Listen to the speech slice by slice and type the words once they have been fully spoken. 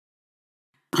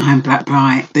I'm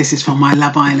Blackbright. This is for my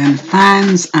Love Island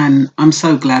fans, and I'm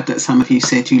so glad that some of you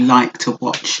said you like to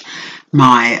watch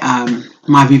my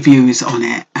my reviews on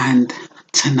it. And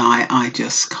tonight, I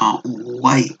just can't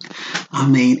wait. I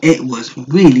mean, it was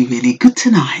really good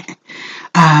tonight.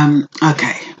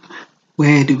 Okay,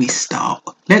 where do we start?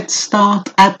 Let's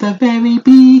start at the very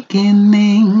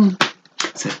beginning.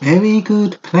 It's a very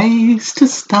good place to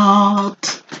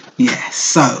start. Yes,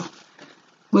 so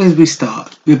where do we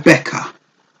start? Rebecca.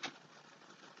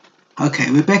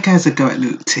 Okay, Rebecca has a go at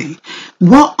Luke T.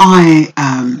 What I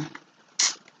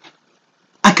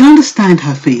can understand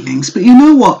her feelings, but you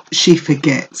know what she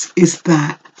forgets is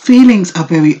that feelings are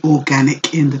very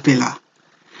organic in the villa.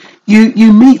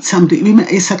 You meet somebody,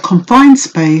 it's a confined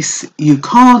space, you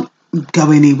can't go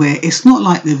anywhere, it's not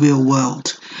like the real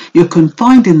world. You're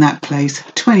confined in that place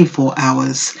 24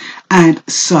 hours, and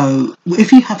so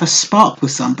if you have a spark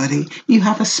with somebody, you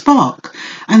have a spark,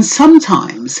 and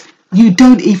sometimes you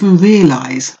don't even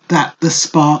realise that the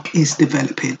spark is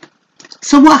developing.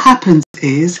 So what happens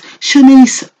is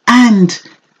Shanice and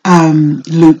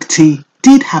Luke T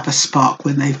did have a spark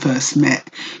when they first met.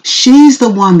 She's the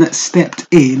one that stepped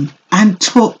in and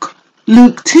took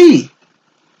Luke T.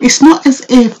 It's not as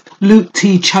if Luke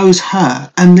T chose her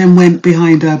and then went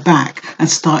behind her back and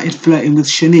started flirting with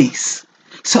Shanice.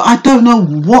 So I don't know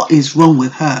what is wrong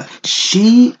with her.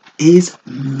 She is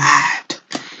mad.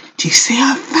 Do you see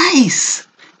her face?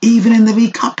 Even in the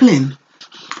recoupling.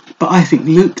 But I think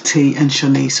Luke T and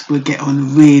Shanice will get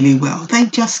on really well. They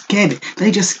just get it. They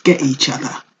just get each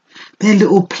other. Their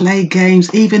little play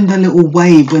games, even the little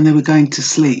wave when they were going to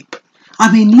sleep.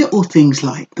 I mean, little things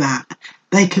like that.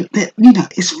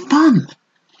 It's fun.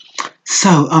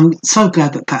 So I'm so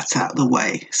glad that that's out of the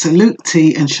way. So Luke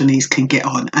T and Shanice can get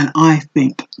on, and I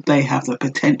think they have the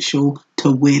potential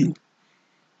to win.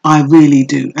 I really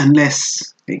do,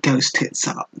 unless it goes tits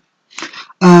up.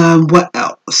 What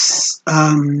else?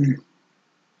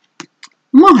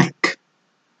 Mike.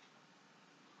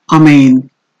 I mean,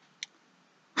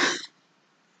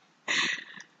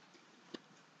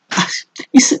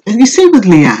 you see with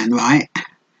Leanne, right?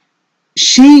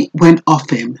 She went off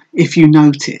him, if you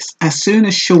notice, as soon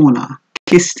as Shauna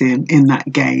kissed him in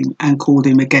that game and called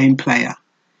him a game player.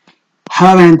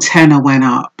 Her antenna went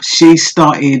up. She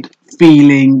started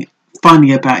feeling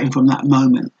funny about him from that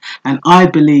moment. And I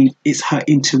believe it's her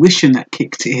intuition that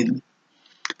kicked in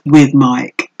with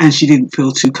Mike, and she didn't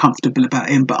feel too comfortable about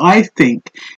him. But I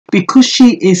think because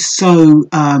she is so...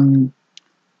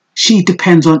 she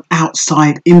depends on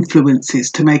outside influences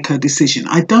to make her decision.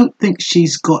 I don't think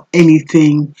she's got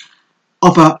anything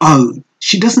of her own.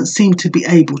 She doesn't seem to be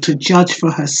able to judge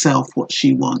for herself what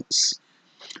she wants.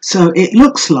 So it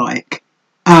looks like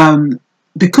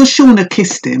because Shauna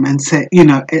kissed him and said,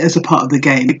 as a part of the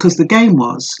game, because the game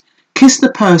was kiss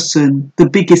the person, the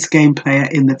biggest game player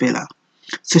in the villa.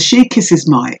 So she kisses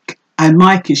Mike, and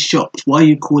Mike is shocked. Why are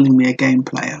you calling me a game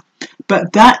player?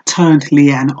 But that turned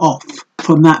Leanne off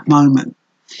from that moment.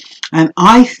 And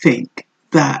I think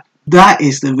that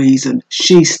is the reason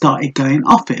she started going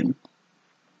off him.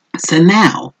 So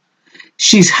now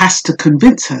she has to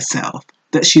convince herself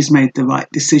that she's made the right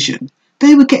decision.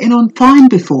 They were getting on fine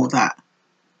before that.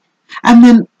 And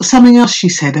then something else she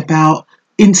said about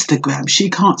Instagram. She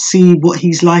can't see what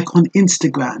he's like on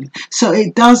Instagram. So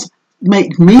it does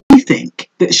make me think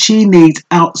that she needs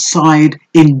outside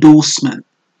endorsement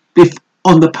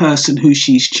on the person who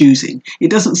she's choosing. It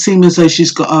doesn't seem as though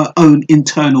she's got her own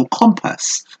internal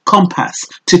compass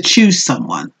to choose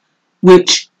someone,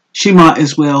 which she might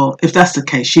as well, if that's the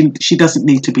case, she doesn't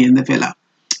need to be in the villa,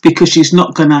 because she's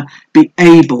not going to be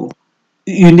able.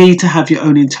 You need to have your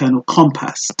own internal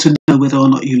compass to know whether or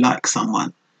not you like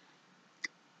someone.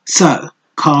 So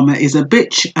karma is a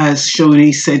bitch, as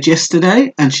Shawnee said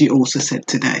yesterday, and she also said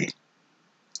today.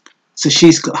 So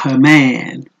she's got her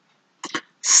man.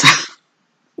 So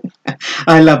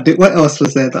I loved it. What else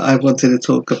was there that I wanted to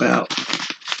talk about?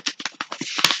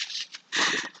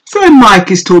 So Mike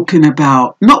is talking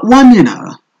about, not one,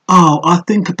 I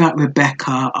think about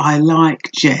Rebecca, I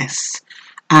like Jess,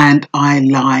 and I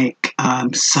like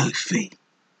Sophie.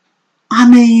 I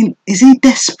mean, is he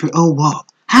desperate or what?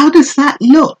 How does that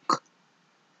look?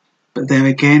 But there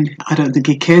again, I don't think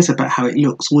he cares about how it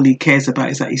looks. All he cares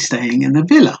about is that he's staying in the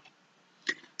villa.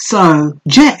 So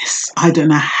Jess, I don't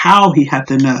know how he had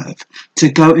the nerve to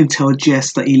go and tell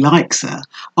Jess that he likes her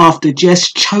after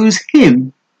Jess chose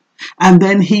him. And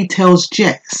then he tells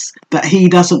Jess that he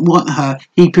doesn't want her,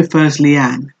 he prefers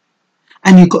Leanne.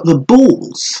 And you've got the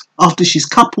balls, after she's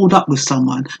coupled up with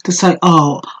someone, to say,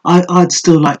 I'd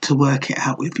still like to work it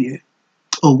out with you.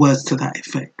 Or words to that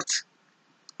effect.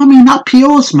 I mean, up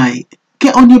yours, mate.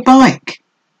 Get on your bike.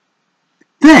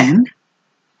 Then,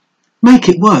 make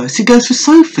it worse, he goes for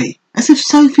Sophie, as if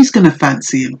Sophie's going to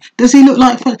fancy him. Does he look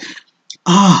like...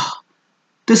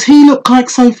 does he look like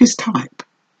Sophie's type?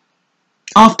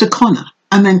 After Connor,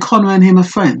 and then Connor and him are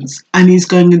friends, and he's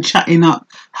going and chatting up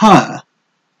her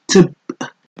to...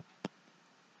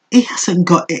 He hasn't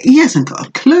got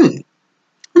a clue.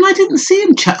 And I didn't see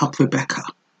him chat up Rebecca.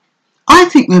 I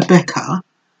think Rebecca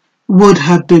would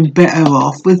have been better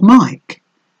off with Mike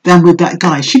than with that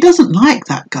guy. She doesn't like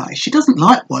that guy. She doesn't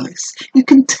like Wallace. You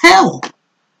can tell.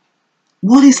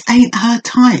 Wallace ain't her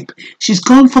type. She's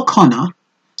gone for Connor.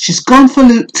 She's gone for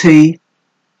Luke T.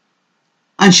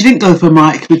 And she didn't go for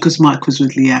Mike because Mike was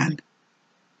with Leanne.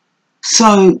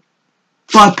 So,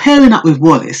 by pairing up with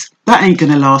Wallace, that ain't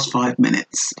going to last 5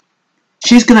 minutes.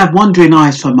 She's going to have wandering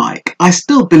eyes for Mike. I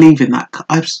still believe in that.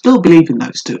 I still believe in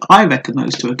those two. I reckon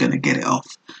those two are going to get it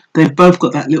off. They've both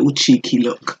got that little cheeky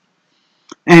look.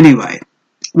 Anyway,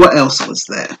 what else was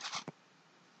there?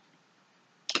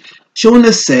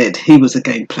 Shauna said he was a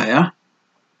game player.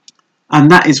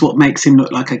 And that is what makes him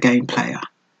look like a game player.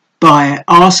 By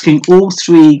asking all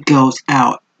 3 girls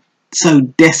out so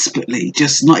desperately,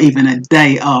 just not even a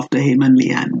day after him and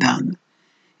Leanne done.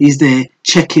 He's there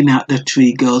checking out the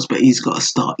 3 girls, but he's got to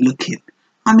start looking.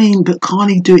 I mean, but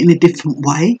can't he do it in a different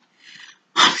way?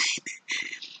 I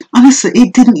mean, honestly,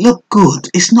 it didn't look good.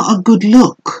 It's not a good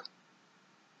look.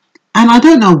 And I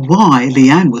don't know why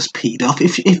Leanne was peed off.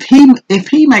 If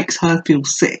he makes her feel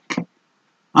sick,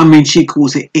 I mean, she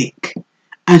calls it ick,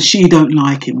 and she don't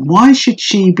like him, why should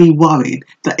she be worried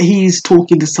that he's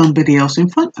talking to somebody else in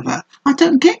front of her? I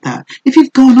don't get that. If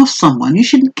you've gone off someone, you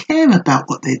shouldn't care about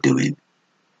what they're doing.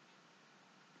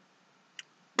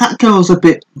 That girl's a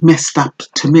bit messed up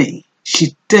to me.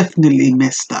 She's definitely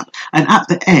messed up. And at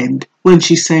the end, when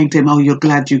she's saying to him, oh, you're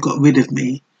glad you got rid of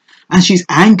me, and she's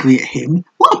angry at him,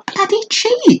 what a bloody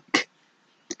cheek.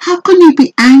 How can you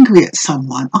be angry at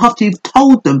someone after you've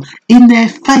told them in their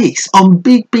face on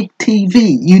big, big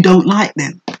TV you don't like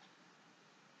them?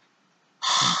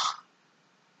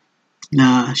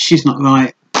 Nah, she's not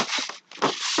right.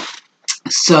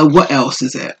 So what else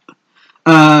is it?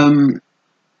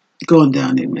 Going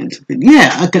down in mental thing.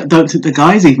 Yeah, I don't think the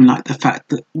guys even like the fact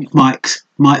that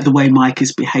the way Mike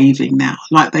is behaving now.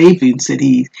 Like they even said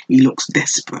he looks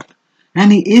desperate.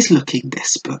 And he is looking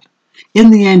desperate.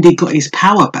 In the end, he got his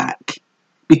power back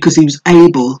because he was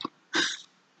able...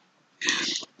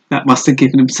 That must have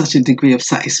given him such a degree of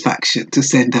satisfaction to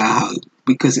send her home,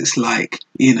 because it's like,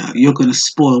 you know, you're going to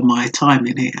spoil my time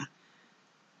in here.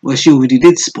 Well, she already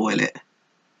did spoil it.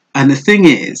 And the thing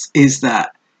is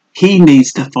that he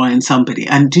needs to find somebody.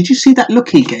 And did you see that look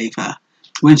he gave her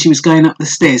when she was going up the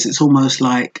stairs? It's almost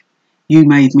like, you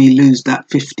made me lose that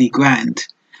 50 grand.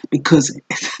 Because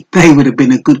they would have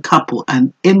been a good couple,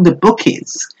 and in the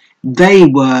bookies, they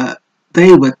were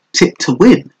tipped to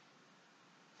win.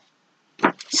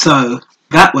 So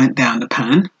that went down the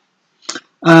pan.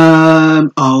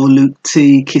 Oh, Luke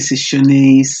T kisses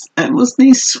Shanice, and wasn't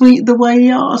he sweet the way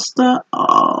he asked her?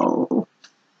 Oh,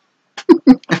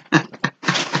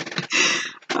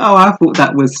 oh, I thought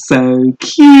that was so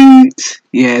cute.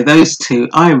 Yeah, those two.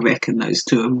 I reckon those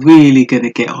two are really going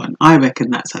to get on. I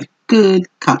reckon that's a good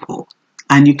couple,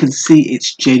 and you can see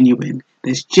it's genuine.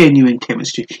 There's genuine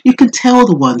chemistry. You can tell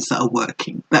the ones that are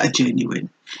working, that are genuine.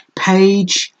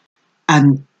 Paige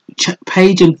and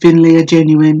Finley are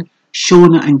genuine.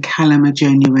 Shauna and Callum are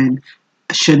genuine.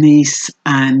 Shanice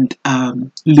and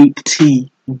Luke T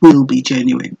will be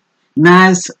genuine.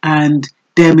 Naz and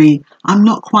Demi, I'm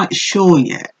not quite sure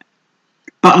yet,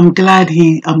 but I'm glad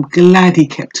he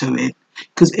kept her in.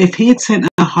 Because if he had sent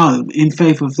her home in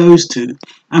favour of those two,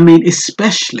 I mean,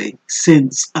 especially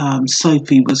since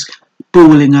Sophie was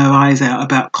bawling her eyes out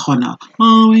about Connor.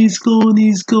 Oh, he's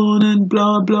gone, and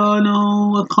blah, blah,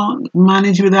 no, I can't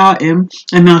manage without him.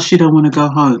 And now she don't want to go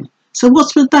home. So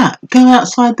what's with that? Go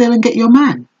outside there and get your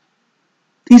man.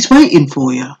 He's waiting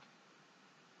for you.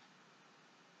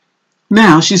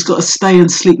 Now she's got to stay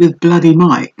and sleep with bloody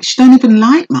Mike. She don't even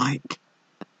like Mike.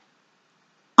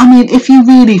 I mean, if you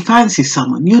really fancy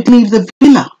someone, you'd leave the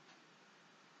villa.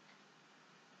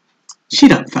 She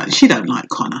don't like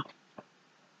Connor.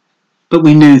 But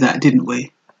we knew that, didn't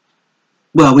we?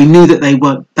 Well, we knew that they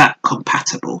weren't that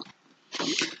compatible.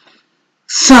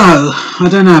 So, I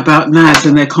don't know about Naz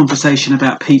and their conversation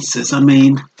about pizzas. I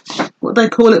mean, what do they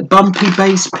call it? Bumpy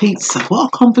bass pizza.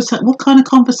 What kind of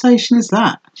conversation is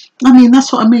that? I mean,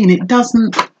 that's what I mean. It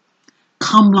doesn't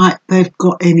come like they've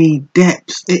got any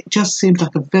depth. It just seems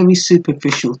like a very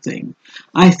superficial thing.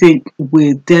 I think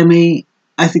with Demi,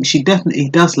 I think she definitely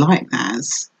does like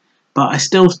Naz, but I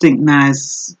still think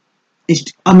Naz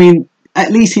I mean,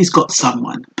 at least he's got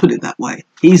someone, put it that way.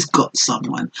 He's got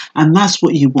someone. And that's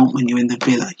what you want when you're in the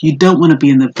villa. You don't want to be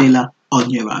in the villa on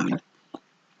your own.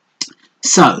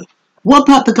 So, what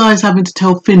about the guys having to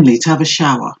tell Finley to have a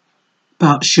shower?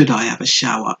 About, should I have a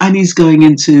shower? And he's going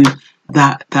into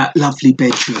that lovely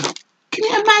bedroom. Can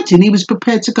you imagine? He was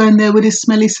prepared to go in there with his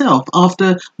smelly self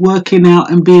after working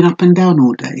out and being up and down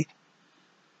all day.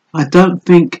 I don't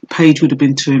think Paige would have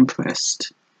been too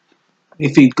impressed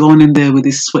if he'd gone in there with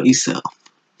his sweaty self.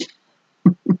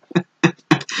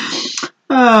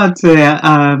 Oh dear.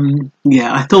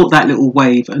 Yeah, I thought that little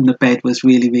wave on the bed was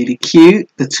really, really cute.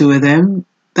 The two of them.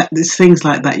 There's things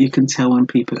like that you can tell when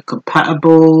people are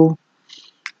compatible.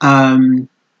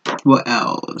 What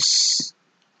else?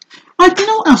 I don't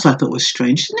know what else I thought was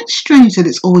strange. Isn't it strange that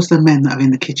it's always the men that are in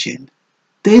the kitchen?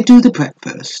 They do the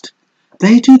breakfast.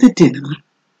 They do the dinner.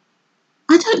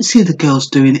 I don't see the girls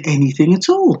doing anything at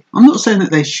all. I'm not saying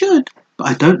that they should, but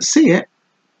I don't see it.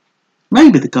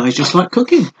 Maybe the guys just like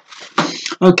cooking.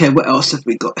 Okay, what else have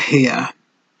we got here?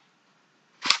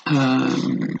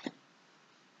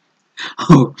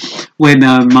 When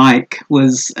Mike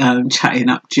was chatting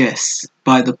up Jess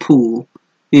by the pool,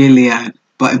 here Leanne,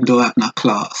 but him don't have no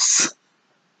class.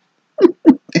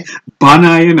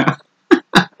 Bunna, you know.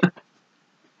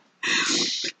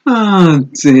 Oh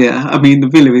dear. I mean, the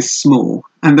villa is small,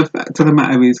 and the fact of the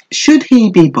matter is, should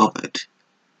he be bothered?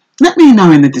 Let me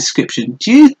know in the description.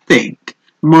 Do you think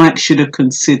Mike should have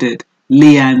considered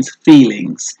Leanne's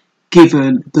feelings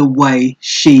given the way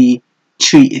she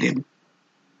treated him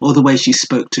or the way she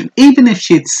spoke to him? Even if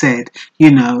she'd said,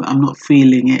 you know, I'm not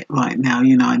feeling it right now,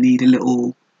 you know, I need a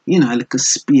little, you know, like a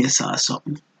spears or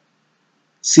something.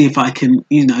 See if I can,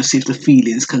 you know, see if the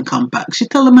feelings can come back. She'd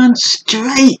tell the man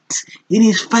straight in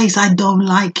his face, I don't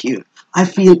like you. I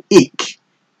feel ick.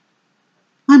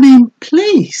 I mean,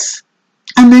 please.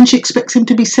 And then she expects him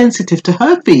to be sensitive to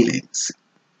her feelings.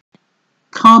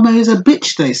 Karma is a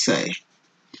bitch, they say.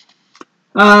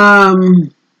 That's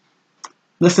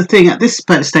the thing. At this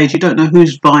stage, you don't know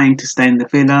who's vying to stay in the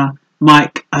villa.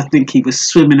 Mike, I think he was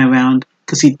swimming around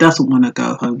because he doesn't want to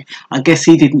go home. I guess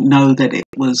he didn't know that it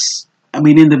was... I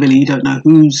mean, in the villa, you don't know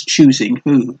who's choosing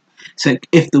who. So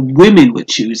if the women were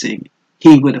choosing,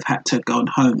 he would have had to have gone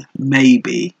home,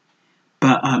 maybe.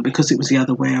 But because it was the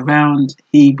other way around,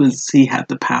 he had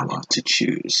the power to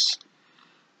choose.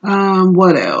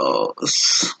 What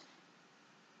else?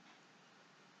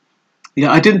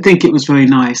 Yeah, I didn't think it was very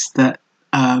nice that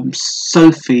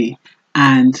Sophie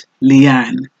and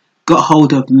Leanne got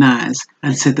hold of Naz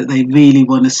and said that they really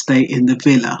want to stay in the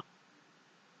villa,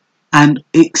 and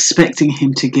expecting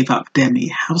him to give up Demi.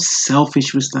 How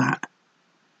selfish was that?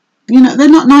 You know, they're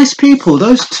not nice people.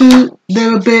 Those two,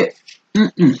 they're a bit...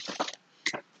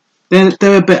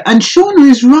 They're a bit... And Shauna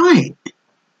is right.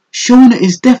 Shauna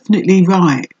is definitely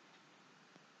right.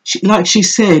 Like she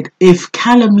said, if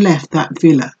Callum left that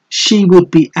villa, she would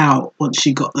be out once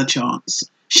she got the chance.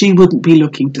 She wouldn't be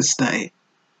looking to stay.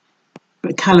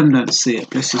 But Callum don't see it,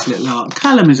 bless his little heart.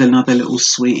 Callum is another little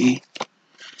sweetie.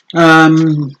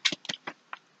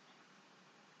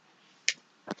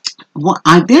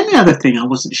 The only other thing I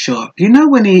wasn't sure of, you know,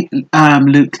 when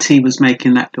Luke T was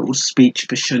making that little speech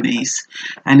for Shanice,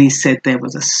 and he said there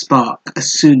was a spark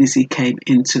as soon as he came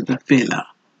into the villa.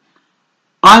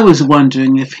 I was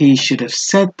wondering if he should have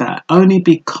said that, only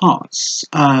because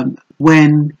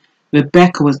when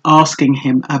Rebecca was asking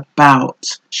him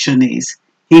about Shanice,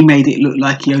 he made it look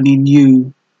like he only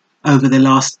knew over the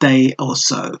last day or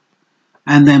so.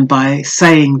 And then by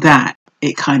saying that,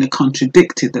 it kind of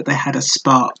contradicted that they had a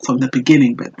spark from the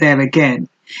beginning. But there again,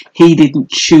 he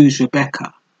didn't choose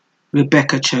Rebecca.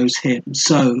 Rebecca chose him.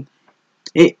 So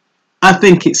I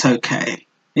think it's okay.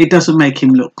 It doesn't make him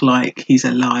look like he's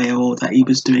a liar or that he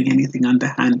was doing anything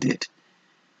underhanded.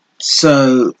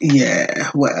 So, yeah,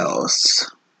 what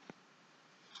else?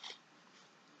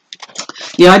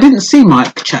 Yeah, I didn't see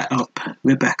Mike chat up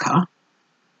Rebecca.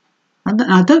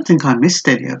 I don't think I missed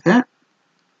any of it.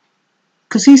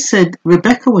 Because he said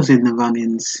Rebecca was in the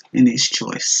run-ins in his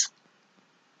choice.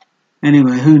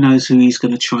 Anyway, who knows who he's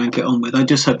going to try and get on with. I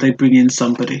just hope they bring in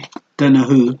somebody. Don't know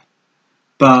who.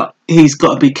 But he's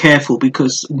got to be careful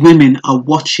because women are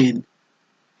watching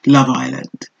Love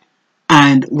Island.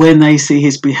 And when they see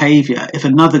his behaviour, if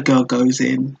another girl goes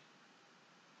in,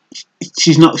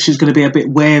 she's going to be a bit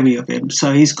wary of him.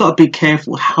 So he's got to be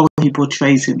careful how he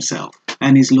portrays himself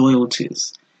and his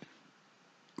loyalties.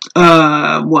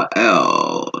 What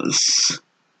else?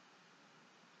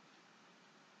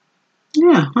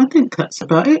 Yeah, I think that's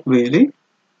about it, really.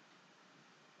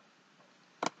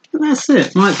 And that's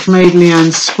it. Mike made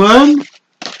Leanne squirm.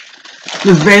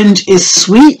 Revenge is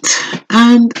sweet.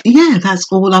 And yeah,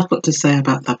 that's all I've got to say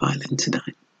about Love Island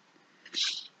tonight.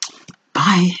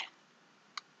 Bye.